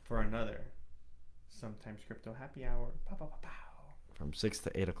 For another Sometimes Crypto Happy Hour. Pow, pow, pow, pow. From 6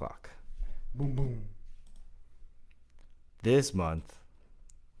 to 8 o'clock. Boom, boom. This month,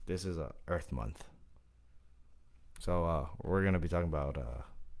 this is a Earth month. So we're going to be talking about...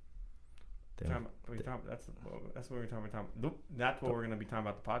 That's what we're talking about. Nope, that's what we're going to be talking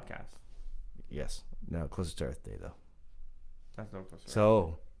about the podcast. Yes. No, closer to Earth Day, though. That's no closer.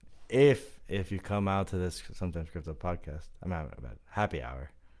 So, if you come out to this Sometimes Crypto podcast, I'm having a bad happy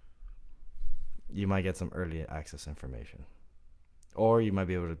hour, you might get some early access information. Or you might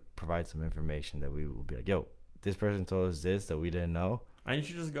be able to provide some information that we will be like, yo, this person told us this that we didn't know. And you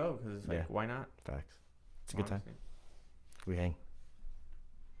should just go, because it's like, why not? Facts. It's a good time. Honestly. We hang.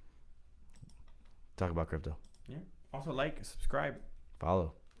 Talk about crypto. Yeah. Also like, subscribe,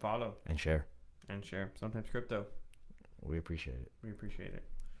 Follow. And share. And share. Sometimes Crypto. We appreciate it. We appreciate it.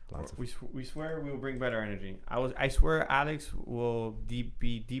 We swear we will bring better energy. I swear Alex will be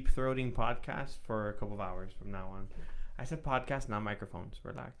deep throating podcasts for a couple of hours from now on. I said podcast, not microphones.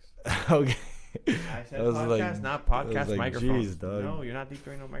 Relax. Okay. I said podcast, not podcast microphones. Geez, dog. No, you're not deep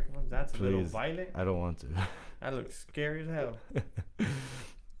throating no microphones. That's a little violent. I don't want to. That looks scary as hell.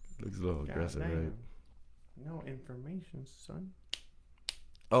 Looks a little aggressive, right? No information, son.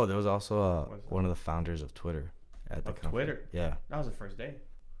 Oh, there was also one of the founders of Twitter at the conference. Twitter? Yeah. That was the first day.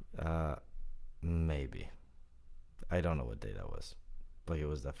 Maybe. I don't know what day that was, but it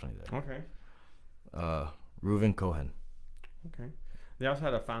was definitely there. Okay. Reuven Cohen. Okay. They also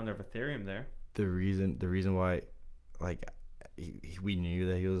had a founder of Ethereum there. The reason why, like, we knew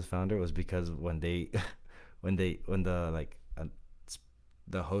that he was a founder was because when the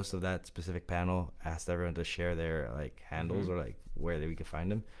the host of that specific panel asked everyone to share their like handles or like where we could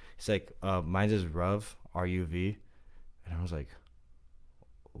find him. He's like, mine's is RUV, and I was like,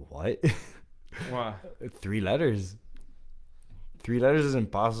 what? Wow. 3 letters. 3 letters is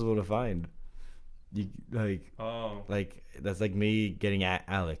impossible to find. You like that's like me getting at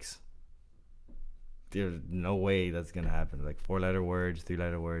Alex. There's no way that's gonna happen. Like 4-letter words,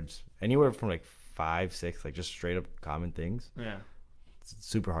 3-letter words, anywhere from like 5, 6, like just straight up common things. Yeah. It's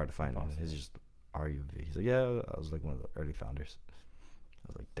super hard to find. It's just RUV. He's like, yeah, I was like one of the early founders. I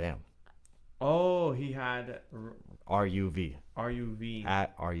was like, damn. Oh, he had RUV. RUV.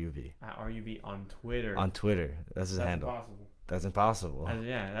 At RUV. At RUV on Twitter. On Twitter. That's his handle. Impossible. That's impossible.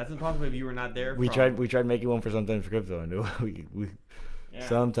 Yeah, that's impossible if you were not there. We tried making one for Sometimes Crypto, and we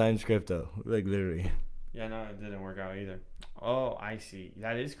Sometimes Crypto, like literally. Yeah, no, it didn't work out either. Oh, I see.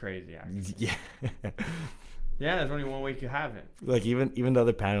 That is crazy, actually. Yeah. Yeah, there's only one way you have it. Like even the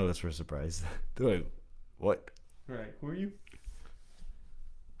other panelists were surprised. They're like, "What?" Right. Who are you?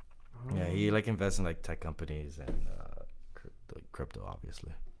 Yeah, he like invests in like tech companies and like crypto,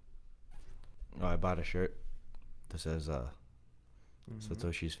 obviously. Oh, I bought a shirt that says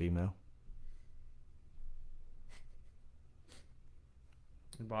Satoshi's female.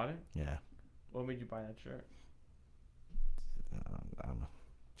 You bought it? Yeah. What made you buy that shirt? I don't know.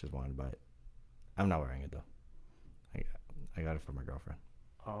 Just wanted to buy it. I'm not wearing it though. I got it for my girlfriend.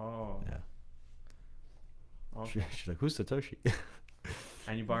 Oh. Yeah. Okay. She's like, who's Satoshi?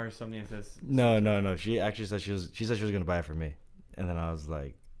 And you bought her something that says... No. She actually said she said she was gonna buy it for me, and then I was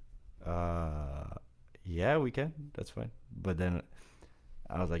like, yeah, we can. That's fine. But then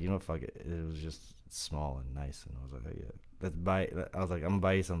I was like, you know, fuck it. It was just small and nice, and I was like, oh, yeah, let's buy. I was like, I'm gonna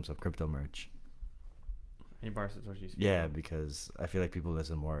buy you some crypto merch. And you bought Satoshi's... Yeah, because I feel like people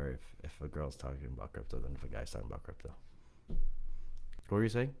listen more if a girl's talking about crypto than if a guy's talking about crypto. What were you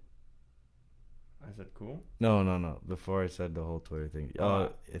saying? I said cool. No. Before I said the whole Twitter thing.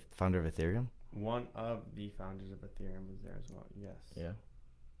 Founder of Ethereum. One of the founders of Ethereum was there as well. Yes. Yeah.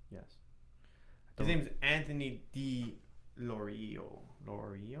 Yes. His name's Anthony D. Lorio.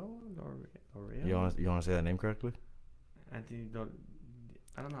 You want to say that name correctly? Anthony.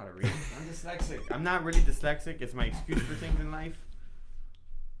 I don't know how to read. I'm dyslexic. I'm not really dyslexic. It's my excuse for things in life.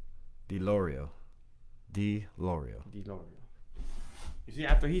 DeLorio. You see,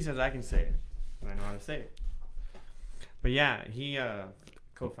 after he says, I can say it. And I know how to say it. But yeah, he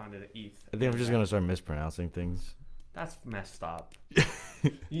co-founded ETH. I think I'm just going to start mispronouncing things. That's messed up.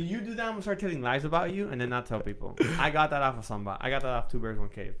 you do that, I'm going to start telling lies about you and then not tell people. I got that off of somebody. I got that off Two Birds, One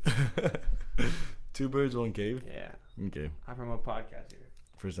Cave. 2 Birds, 1 Cave? Yeah. Okay. I promote podcast here.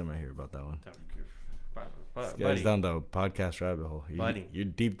 First time I hear about that one. This Buddy. guy's down the podcast rabbit hole. Buddy. You're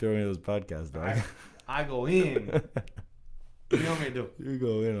deep throwing those podcasts, dog. I go in. You know what I do? You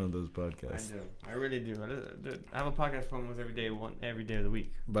go in on those podcasts. I do. I really do. I have a podcast for almost every day of the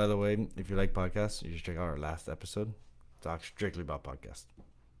week. By the way, if you like podcasts, you should check out our last episode. Talk strictly about podcasts.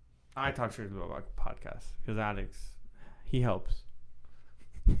 I talk strictly about podcasts because Alex, he helps.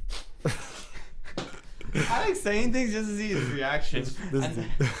 Alex saying things just to see his reaction.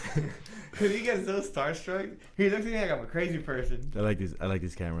 Because he gets so starstruck. He looks at me like I'm a crazy person. I like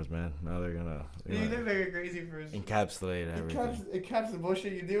these cameras, man. Now they're gonna You look like a crazy person. Encapsulate everything. It caps the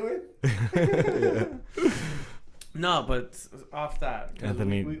bullshit you do Yeah. No, but off that.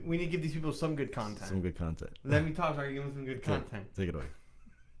 Anthony, we need to give these people some good content. Some good content. Let me talk so I can give them some good content. Take it away.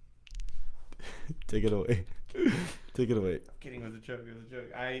 Take it away. Take it away. I'm kidding. It was a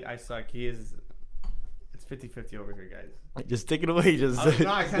joke. I suck. He is... It's 50-50 over here, guys. Just take it away. No,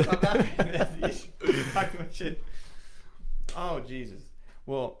 I can't stop laughing. That's the issue. Talking about shit. Oh, Jesus.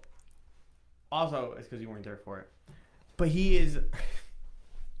 Well, also, it's because you weren't there for it. But he is...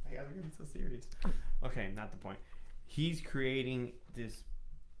 I guys are getting so serious. Okay, not the point. He's creating this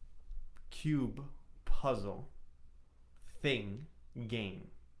cube puzzle game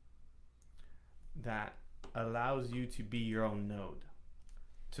that allows you to be your own node,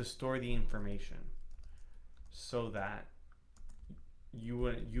 to store the information, so that you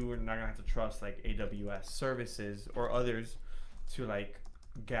are not gonna have to trust like AWS services or others to like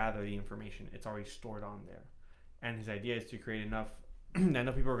gather the information. It's already stored on there, and his idea is to create enough that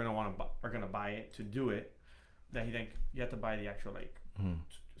enough people are gonna buy it to do it. That he think you have to buy the actual like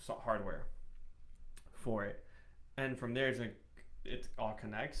hardware for it, and from there it all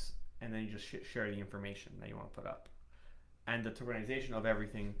connects, and then you just share the information that you want to put up. and the tokenization of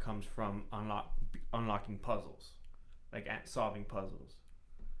everything comes from unlocking puzzles, like solving puzzles,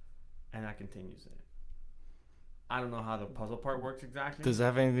 and that continues it. I don't know how the puzzle part works exactly. Does it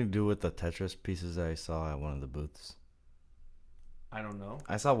have anything to do with the Tetris pieces that I saw at one of the booths? I don't know.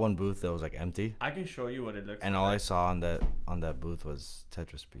 I saw one booth that was like empty, I can show you what it looks and like. all I saw on that booth was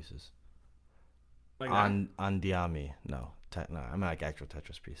Tetris pieces. Like on Diami, no, no, I mean like actual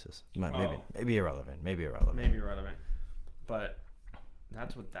Tetris pieces. Maybe irrelevant. Maybe irrelevant, but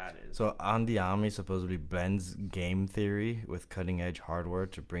that's what that is. So Andiami supposedly blends game theory with cutting edge hardware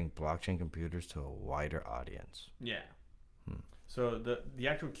to bring blockchain computers to a wider audience. Yeah. So the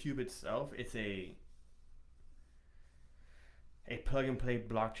actual cube itself, it's a plug and play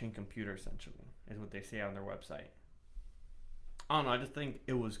blockchain computer, essentially, is what they say on their website. I don't know, I just think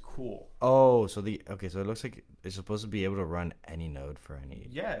it was cool. Oh, so it looks like it's supposed to be able to run any node for any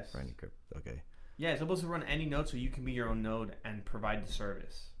crypto. Okay. Yeah, it's supposed to run any node, so you can be your own node and provide the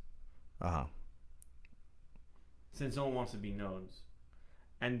service. Since no one wants to be nodes.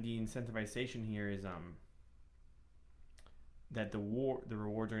 And the incentivization here is that the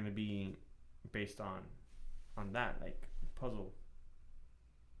rewards are going to be based on that, like puzzle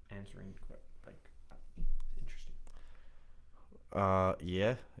answering, like interesting.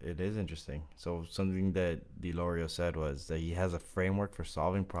 Yeah, it is interesting. So something that DeLorean said was that he has a framework for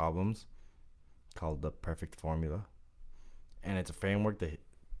solving problems called the perfect formula, and it's a framework that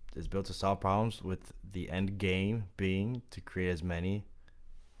is built to solve problems with the end game being to create as many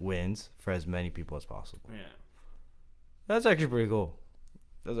wins for as many people as possible. Yeah, that's actually pretty cool.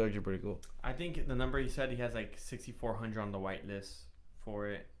 I think the number he said, he has like 6,400 on the white list for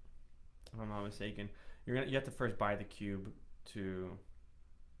it, if I'm not mistaken. You have to first buy the cube to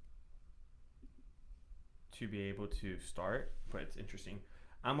be able to start, but it's interesting.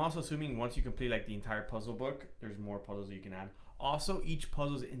 I'm also assuming once you complete like the entire puzzle book, there's more puzzles that you can add. Also, each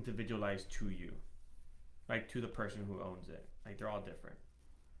puzzle is individualized to you, like to the person who owns it. Like they're all different.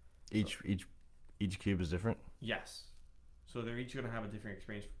 Each cube is different? Yes. So they're each going to have a different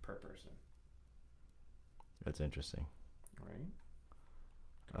experience per person. That's interesting. Right?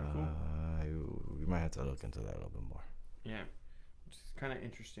 Cool. We might have to look into that a little bit more. Yeah. Which is kind of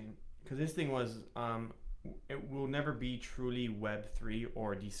interesting. Because this thing was, it will never be truly Web3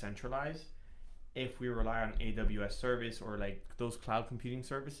 or decentralized if we rely on AWS service or like those cloud computing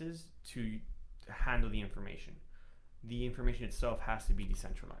services to handle the information. The information itself has to be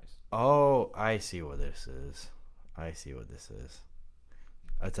decentralized. Oh, I see what this is.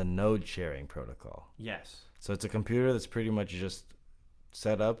 It's a node sharing protocol. Yes. So it's a computer that's pretty much just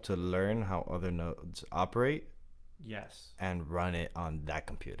set up to learn how other nodes operate. Yes. And run it on that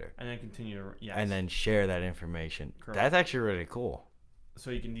computer. And then continue to, yes. And then share that information. Correct. That's actually really cool. So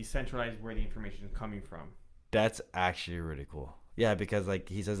you can decentralize where the information is coming from. That's actually really cool. Yeah, because like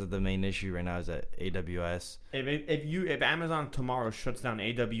he says that the main issue right now is that AWS. If Amazon tomorrow shuts down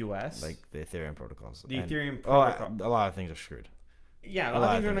AWS, like the Ethereum protrocols, a lot of things are screwed. Yeah, a lot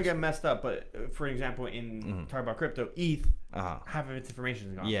of things are gonna get messed up. But for example, in talking about crypto, ETH, half of its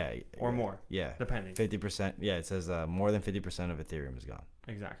information is gone. Yeah, or more. Yeah, depending. 50%. Yeah, it says more than 50% of Ethereum is gone.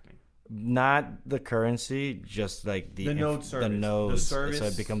 Exactly. Not the currency, just like the node service. The nodes, the service, so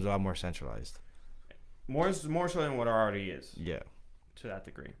it becomes a lot more centralized. More so than what it already is. Yeah. To that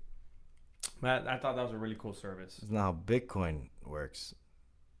degree. But I thought that was a really cool service. It's not how Bitcoin works.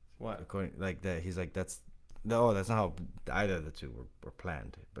 What? According like that, he's like that's not how either of the two were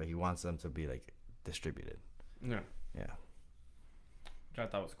planned. But he wants them to be like distributed. Yeah. Yeah. Which I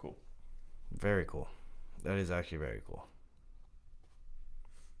thought was cool. Very cool. That is actually very cool.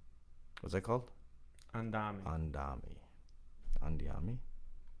 What's that called? Andami.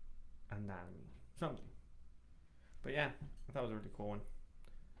 Something. But yeah, I thought it was a really cool one.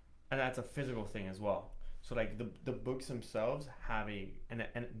 And that's a physical thing as well. So like the books themselves have and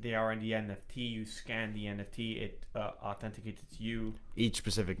they are in the NFT. You scan the NFT, it authenticates it to you. Each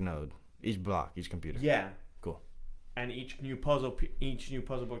specific node, each block, each computer. Yeah. Cool. And each new puzzle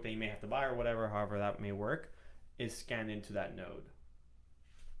book that you may have to buy or whatever, however that may work, is scanned into that node.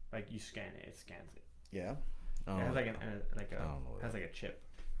 Like you scan it, it scans it. Yeah. It has has like a chip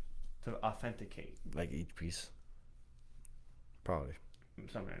to authenticate. Like each piece. Probably.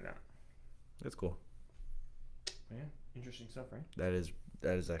 Something like that. That's cool. Yeah, interesting stuff, right? That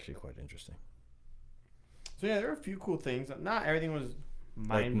is actually quite interesting. So yeah, there are a few cool things. Not everything was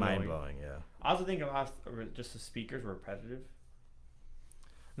mind blowing. Yeah. I also think a lot of just the speakers were repetitive.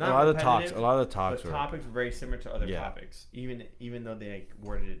 A lot of the talks were topics were very similar to other topics, even though they like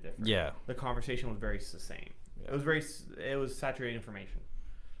worded it different. Yeah. The conversation was very the same. Yeah. It was saturated information.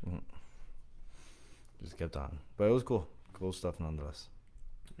 Mm-hmm. Just kept on, but it was cool. Cool stuff nonetheless.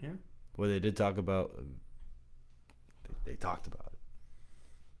 Yeah. What they did talk about, they talked about it.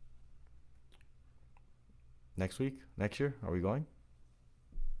 Next year, are we going?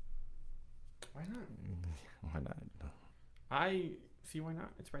 Why not? Why not? I see why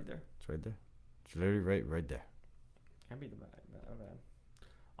not. It's right there. It's right there. It's literally right there. Can't be the bad.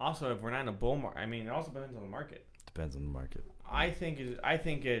 Also, if we're not in a bull market, I mean, it also depends on the market. Depends on the market. I think it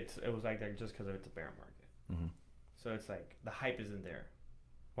was like that just because it's a bear market. Mm-hmm. So it's like the hype isn't there.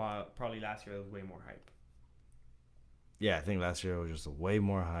 While probably last year there was way more hype. Yeah, I think last year was just way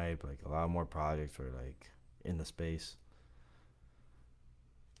more hype. Like a lot more projects were like in the space.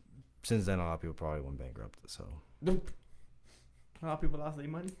 Since then, a lot of people probably went bankrupt. So A lot of people lost their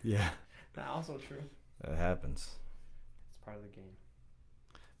money. yeah, That's also true. that happens. It's part of the game.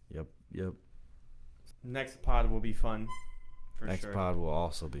 Yep. Next pod will be fun. Next pod will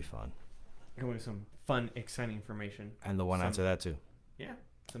also be fun. And with some fun, exciting information. And the one after that too. Yeah.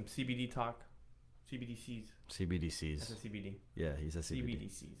 Some CBD talk. CBDCs. CBDCs. That's a CBD. Yeah, he said CBD.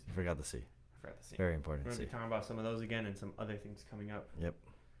 CBDCs. You forgot the C. I forgot the C. Very important. We're going to be talking about some of those again and some other things coming up. Yep.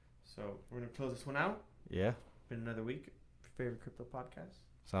 So we're going to close this one out. Yeah. Been another week. Favorite crypto podcast.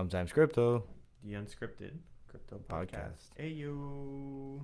 Sometimes crypto. The Unscripted Crypto Podcast. Hey, yo.